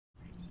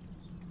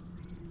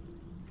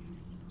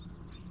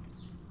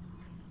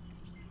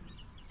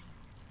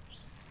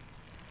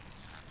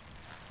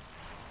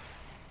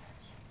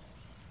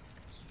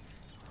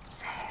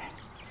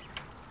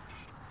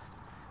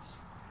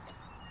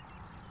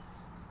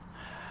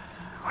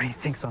What do you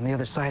think's on the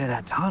other side of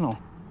that tunnel?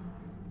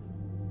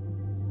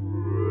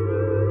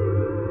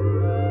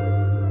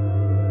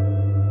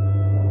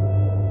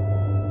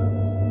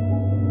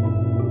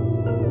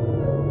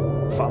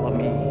 Follow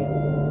me.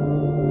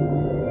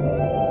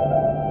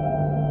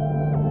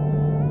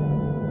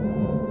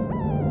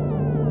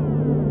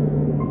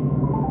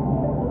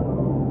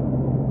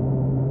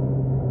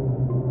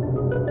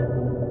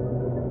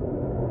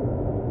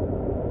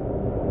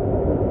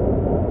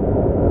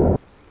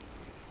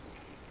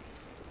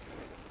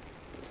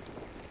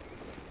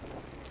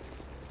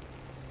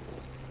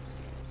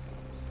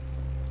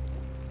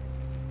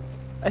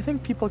 I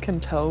think people can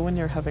tell when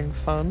you're having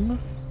fun,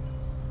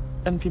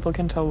 and people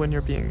can tell when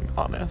you're being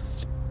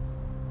honest.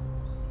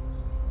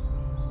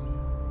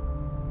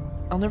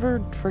 I'll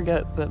never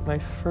forget that my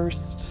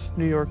first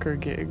New Yorker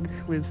gig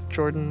with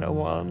Jordan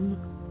Awan,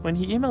 when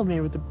he emailed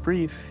me with the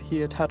brief,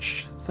 he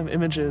attached some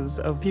images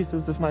of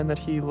pieces of mine that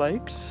he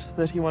liked,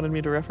 that he wanted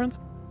me to reference.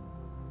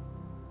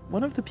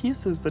 One of the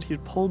pieces that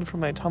he'd pulled from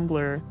my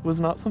Tumblr was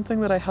not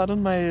something that I had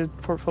on my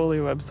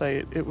portfolio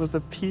website. It was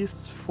a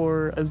piece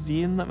for a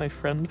zine that my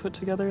friend put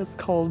together. It's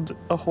called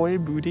Ahoy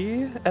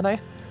Booty, and I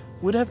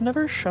would have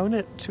never shown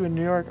it to a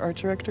New York art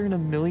director in a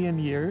million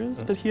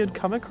years, but he had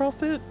come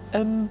across it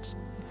and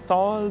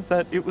saw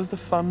that it was a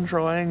fun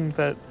drawing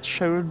that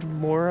showed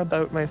more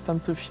about my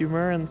sense of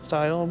humor and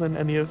style than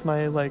any of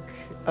my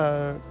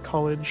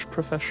college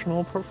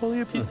professional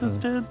portfolio pieces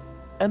did.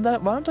 And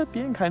that wound up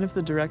being kind of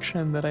the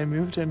direction that I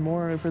moved in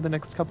more over the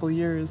next couple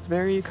years.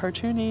 Very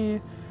cartoony,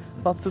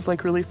 lots of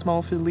really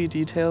small fiddly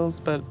details,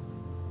 but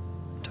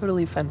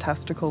totally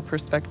fantastical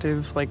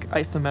perspective,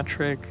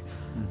 isometric,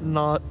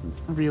 not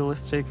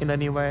realistic in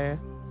any way.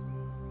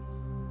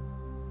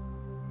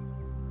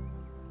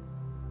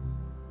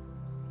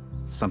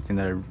 Something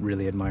that I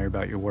really admire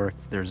about your work.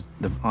 There's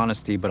the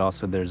honesty, but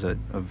also there's a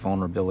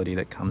vulnerability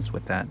that comes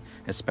with that,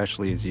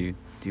 especially as you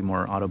do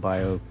more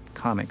autobio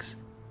comics.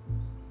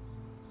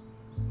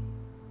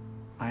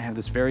 I have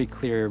this very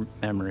clear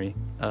memory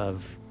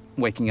of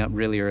waking up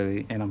really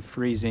early and I'm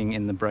freezing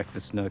in the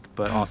breakfast nook,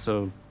 but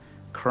also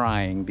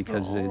crying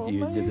because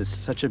you did this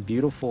such a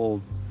beautiful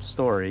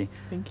story.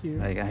 Thank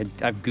you. I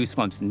have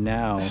goosebumps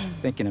now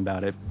thinking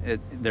about it.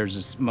 There's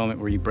this moment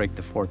where you break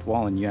the fourth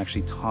wall and you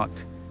actually talk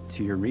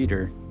to your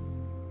reader.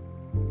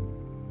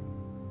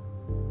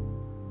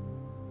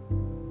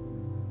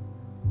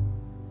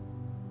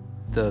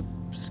 The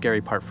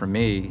scary part for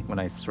me when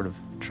I sort of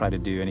try to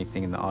do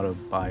anything in the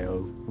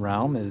autobio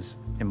realm is,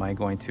 am I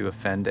going to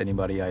offend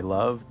anybody I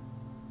love?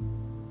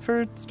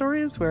 For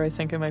stories where I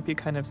think it might be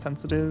kind of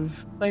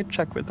sensitive, I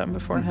check with them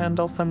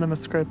beforehand. I'll send them a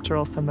script or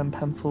I'll send them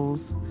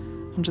pencils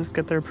and just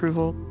get their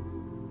approval.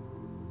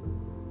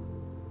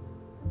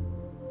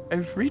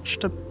 I've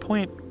reached a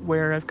point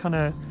where I've kind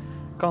of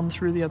gone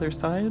through the other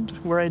side,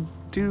 where I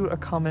do a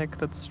comic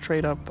that's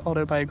straight up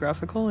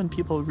autobiographical and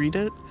people read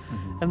it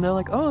and they're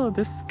like, oh,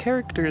 this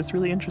character is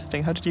really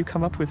interesting. How did you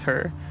come up with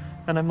her?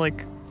 And I'm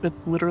like,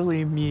 it's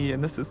literally me,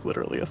 and this is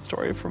literally a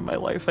story from my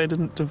life. I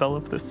didn't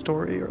develop this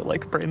story or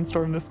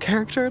brainstorm this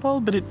character at all,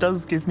 but it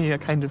does give me a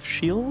kind of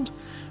shield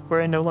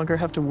where I no longer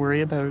have to worry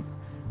about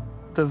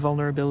the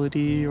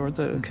vulnerability or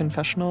the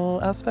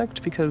confessional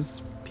aspect,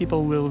 because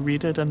people will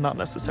read it and not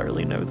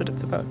necessarily know that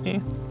it's about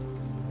me.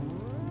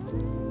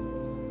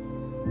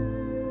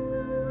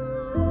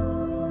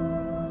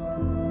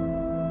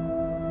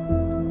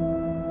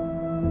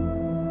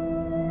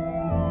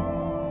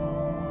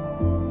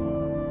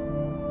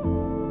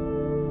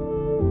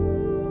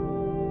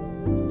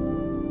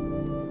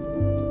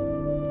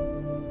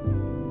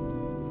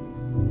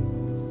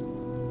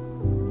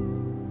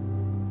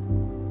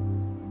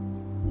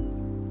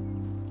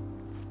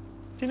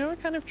 Do you know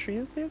what kind of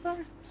trees these are?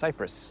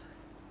 Cypress.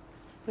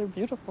 They're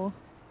beautiful.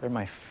 They're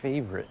my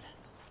favorite.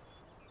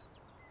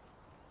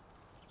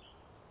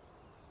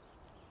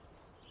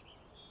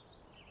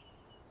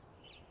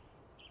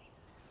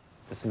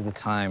 This is the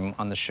time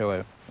on the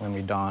show when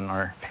we don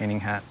our painting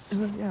hats.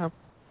 Yeah.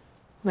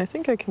 And I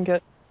think I can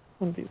get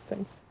one of these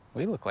things.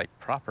 We look like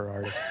proper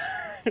artists.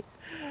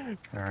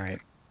 All right.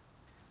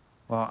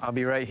 Well, I'll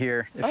be right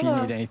here if you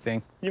need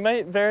anything. You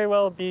might very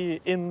well be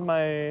in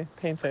my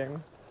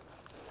painting.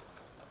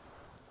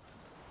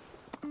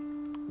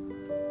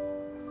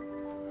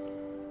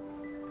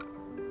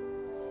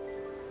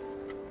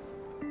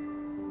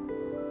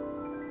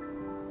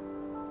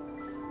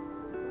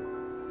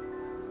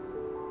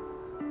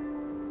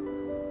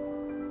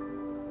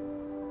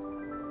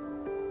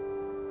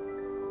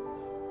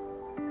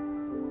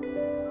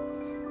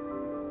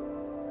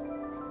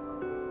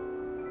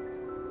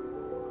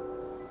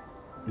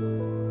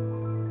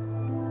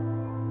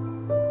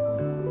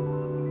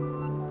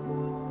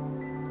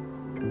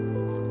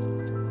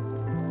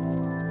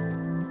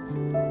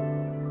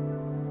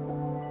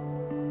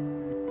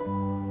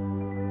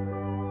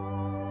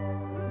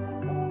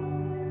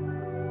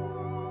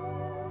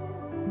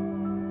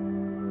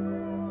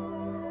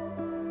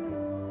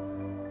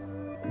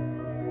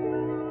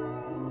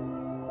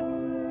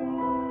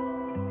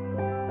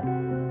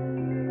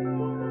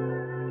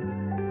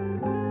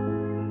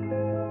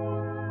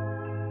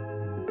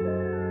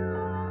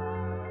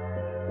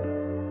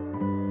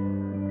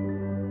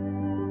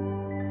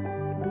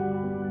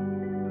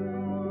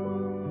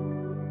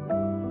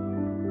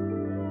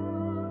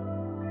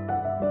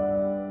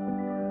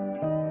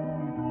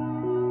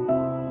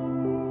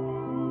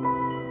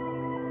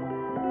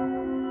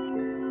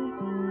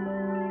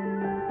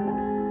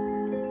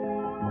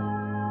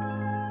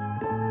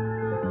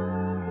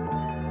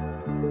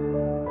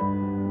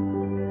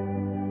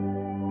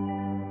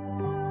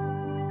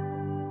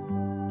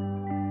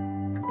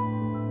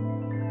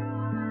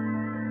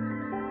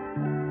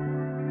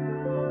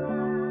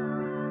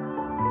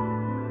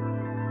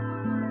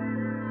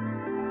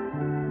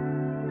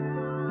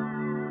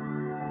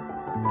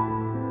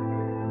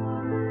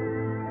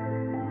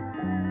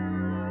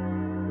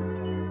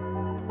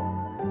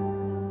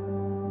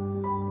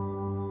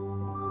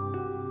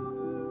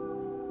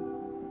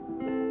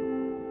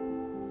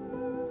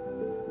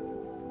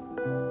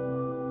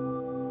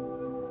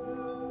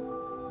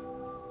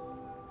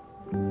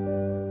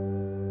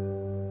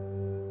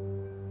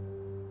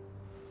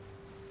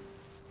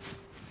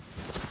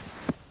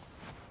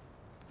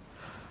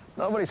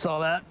 Nobody saw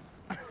that.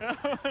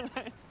 Oh,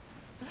 nice.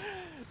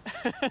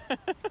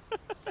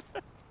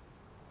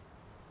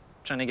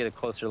 Trying to get a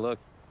closer look.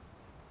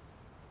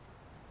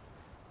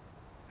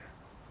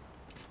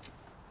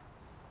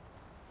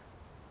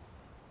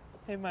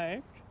 Hey,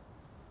 Mike.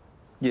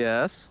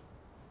 Yes.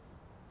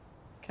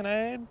 Can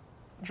I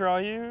draw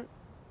you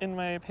in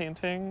my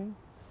painting,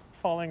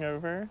 Falling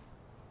Over?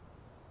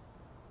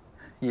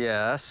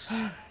 Yes.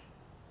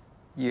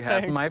 You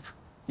Thanks.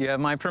 have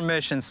my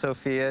permission,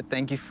 Sophia.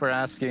 Thank you for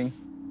asking.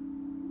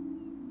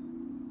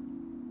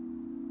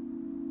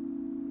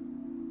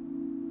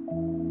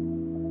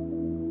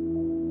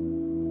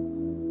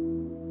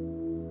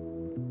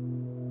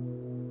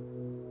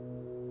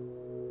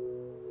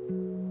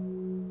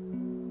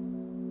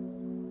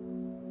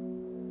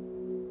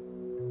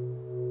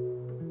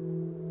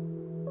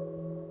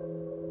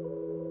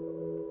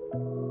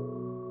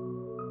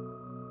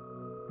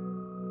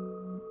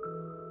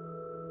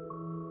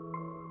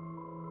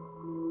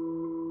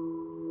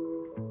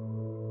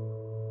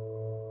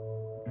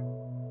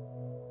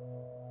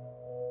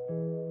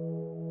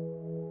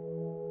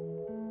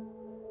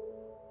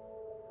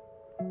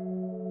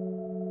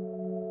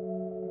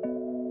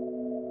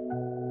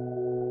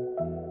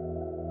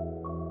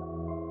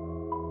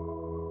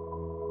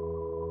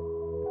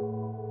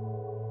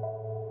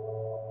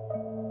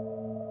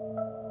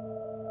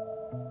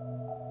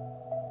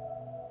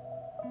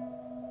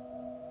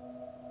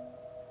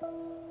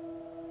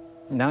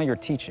 Now you're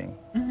teaching,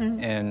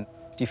 and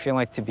do you feel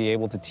like to be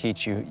able to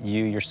teach, you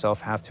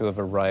yourself have to have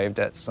arrived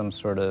at some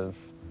sort of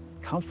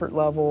comfort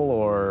level,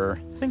 or?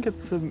 I think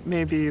it's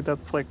maybe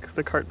that's like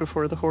the cart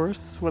before the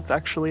horse. What's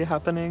actually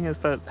happening is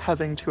that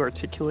having to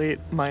articulate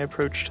my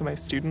approach to my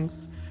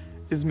students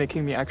is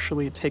making me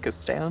actually take a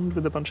stand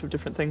with a bunch of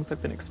different things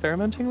I've been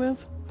experimenting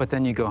with. But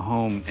then you go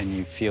home and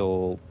you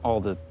feel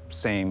all the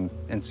same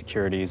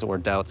insecurities or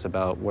doubts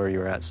about where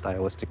you're at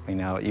stylistically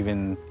now,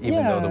 even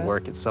though the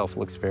work itself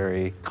looks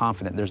very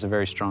confident. There's a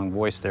very strong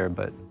voice there,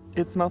 but...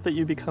 It's not that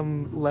you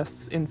become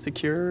less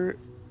insecure,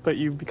 but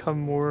you become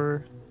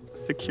more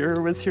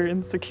secure with your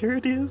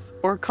insecurities,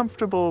 or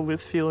comfortable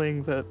with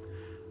feeling that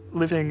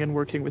living and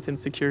working with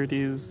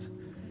insecurities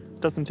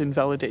doesn't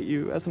invalidate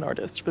you as an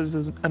artist, but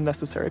is a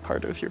necessary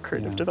part of your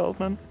creative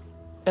development.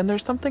 And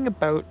there's something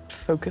about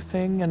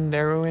focusing and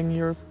narrowing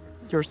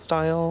your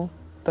style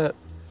that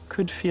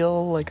could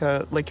feel like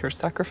you're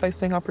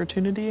sacrificing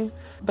opportunity.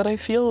 But I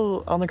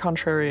feel, on the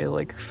contrary,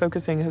 like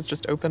focusing has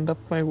just opened up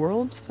my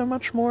world so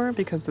much more,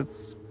 because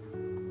it's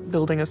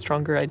building a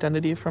stronger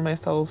identity for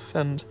myself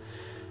and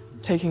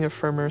taking a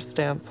firmer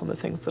stance on the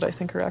things that I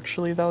think are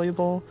actually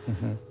valuable.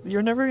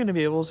 You're never going to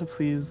be able to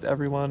please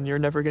everyone. You're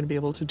never going to be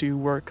able to do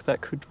work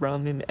that could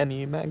run in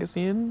any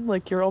magazine.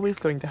 Like, you're always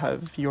going to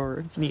have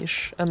your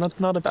niche, and that's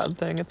not a bad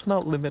thing. It's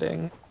not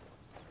limiting.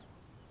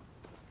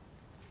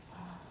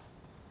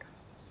 God,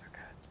 that's so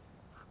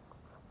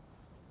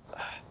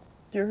good.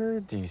 You're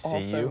Do you see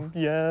awesome.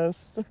 you?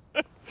 Yes.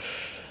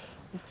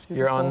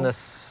 You're on the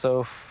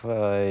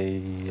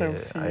sofa.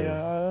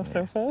 Sophia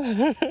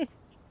sofa.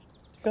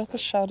 Got the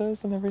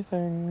shadows and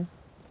everything.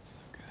 It's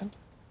so good.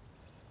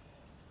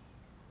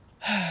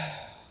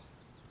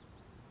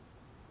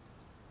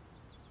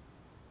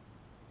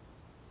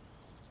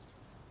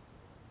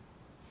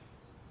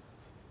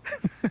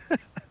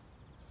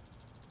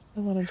 I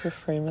wanted to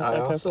frame it like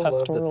a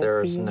pastoral love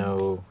that scene.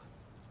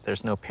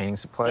 there's no painting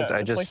supplies. Yeah, I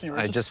it's just like you were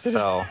I just just sitting-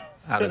 fell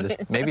out of this,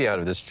 maybe out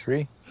of this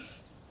tree.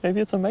 Maybe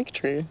it's a Mike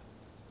tree,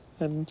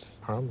 and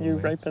Probably. you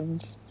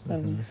ripened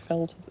and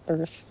fell to the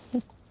earth.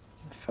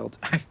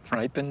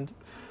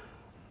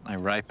 I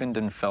ripened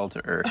and fell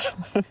to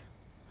earth.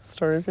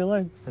 Story of your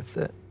life. That's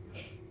it.